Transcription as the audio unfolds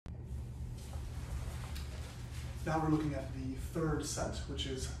Now we're looking at the third set, which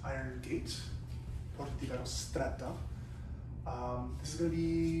is Iron Gate, Porta di Ferro Stretta. This is going to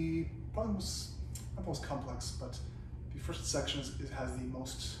be probably not the most complex, but the first section has the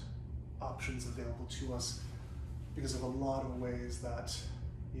most options available to us because of a lot of ways that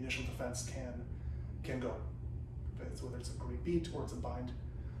the initial defense can go. Whether it's a great beat or it's a bind.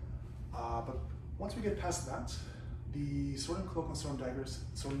 But once we get past that, the sword and cloak and sword and daggers,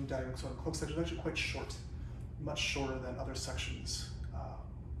 sword and dagger and sword and cloak section is actually quite short, much shorter than other sections,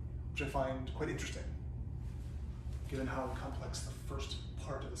 which I find quite interesting, given how complex the first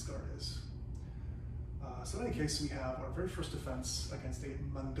part of this guard is. So in any case, we have our very first defense against a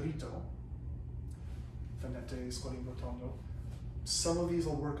mandrito, fendente, scolino rotondo. Some of these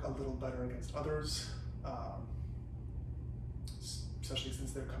will work a little better against others, especially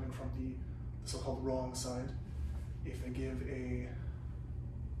since they're coming from the so-called wrong side. If they give a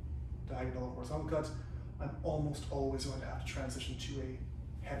diagonal or horizontal cut, I'm almost always going to have to transition to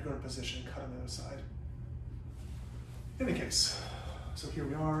a headguard position, cut on the other side. In any case, so here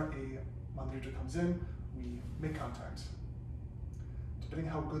we are, a mandrito comes in, we make contact.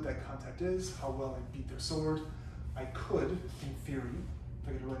 Depending on how good that contact is, how well I beat their sword, I could, in theory, if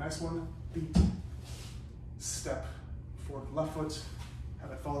I get a really nice one, beat, step forward with the left foot,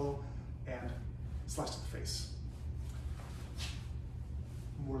 have it follow, and slash to the face.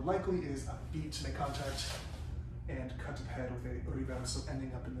 More likely is a beat to make contact and cut to the head with a riverso,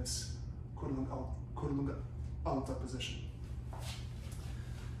 ending up in this curulunga alta position.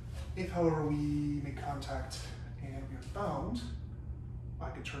 If, however, we make contact and we are bound, I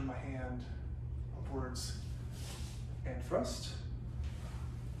could turn my hand upwards and thrust.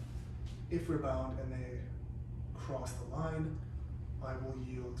 If we're bound and they cross the line, I will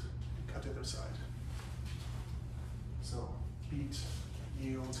yield and cut to the other side. So beat,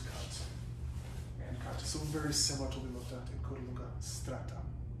 yield, cut, and cut. So very similar to what we looked at in Curulunga Stretta.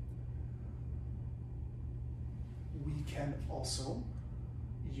 We can also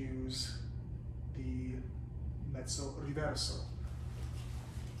use the mezzo riverso,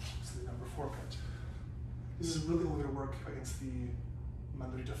 so the number 4 cut. This is really only going to work against the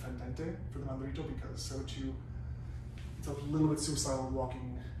mandrito fendente for the mandrito because so too it's a little bit suicidal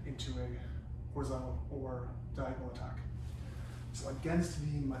walking into a horizontal or diagonal attack. So against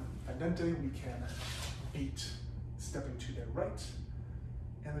the fendente, we can beat stepping to their right,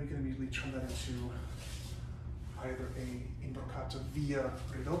 and then we can immediately turn that into either a imbrocata via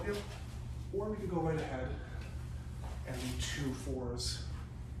ridoppio, or we could go right ahead and do 2 4s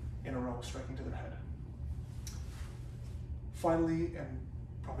in a row, striking to their head. Finally, and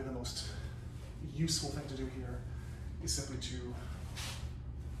probably the most useful thing to do here, is simply to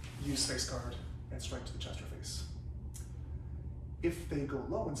use face guard and strike to the chest or face. If they go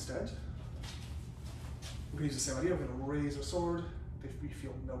low instead, we're going to use the same idea. We're going to raise our sword. If we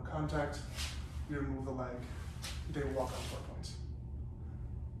feel no contact, we remove the leg. They walk on to our point.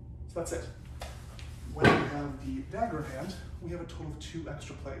 So that's it. When we have the dagger in hand, we have a total of 2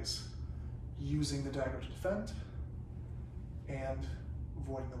 extra plays, using the dagger to defend and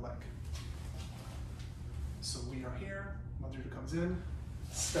avoiding the leg. So we are here, mandrito comes in,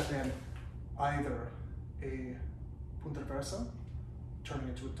 step in either a punta reversa, turning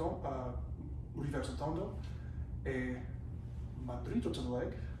into a riverso tondo, a mandrito to the leg,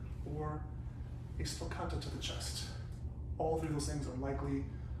 or a stoccata to the chest. All 3 of those things are likely,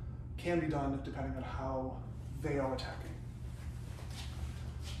 can be done depending on how they are attacking.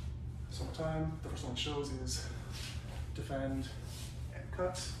 So one time, the first one it shows is defend and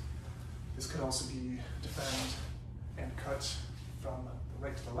cut. This could also be defend and cut from the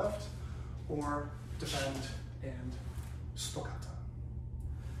right to the left, or defend and stoccata.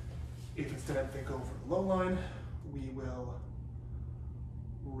 If instead they go for the low line, we will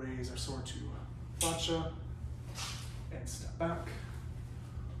raise our sword to faccia and step back,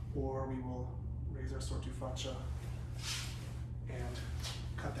 or we will raise our sword to faccia and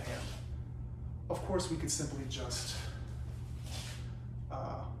cut the hand. Of course, we could simply just,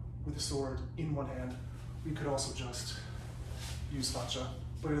 with the sword in one hand, we could also just use faccia,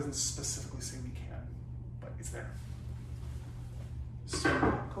 but it doesn't specifically say we can, but it's there. Sword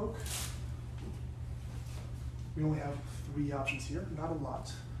and cloak. We only have 3 options here, not a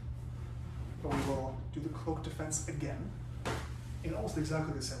lot, but we will do the cloak defense again in almost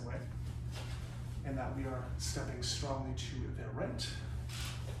exactly the same way, in that we are stepping strongly to their right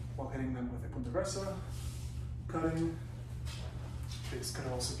while hitting them with a punta versa, cutting. This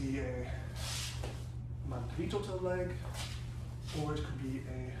could also be a mandrito to the leg, or it could be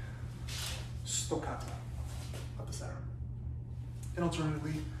a stoccata up the center. And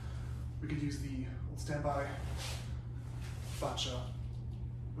alternatively, we could use the Let's stand by Faccia,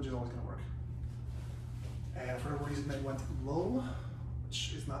 which is always going to work. And for whatever reason, they went low,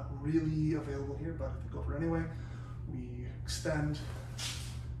 which is not really available here, but if we go for it anyway, we extend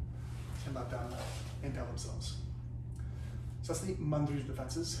and let them impale themselves. So that's the mandriti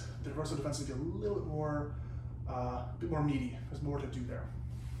defenses. The reversal defenses get a little bit more meaty. There's more to do there.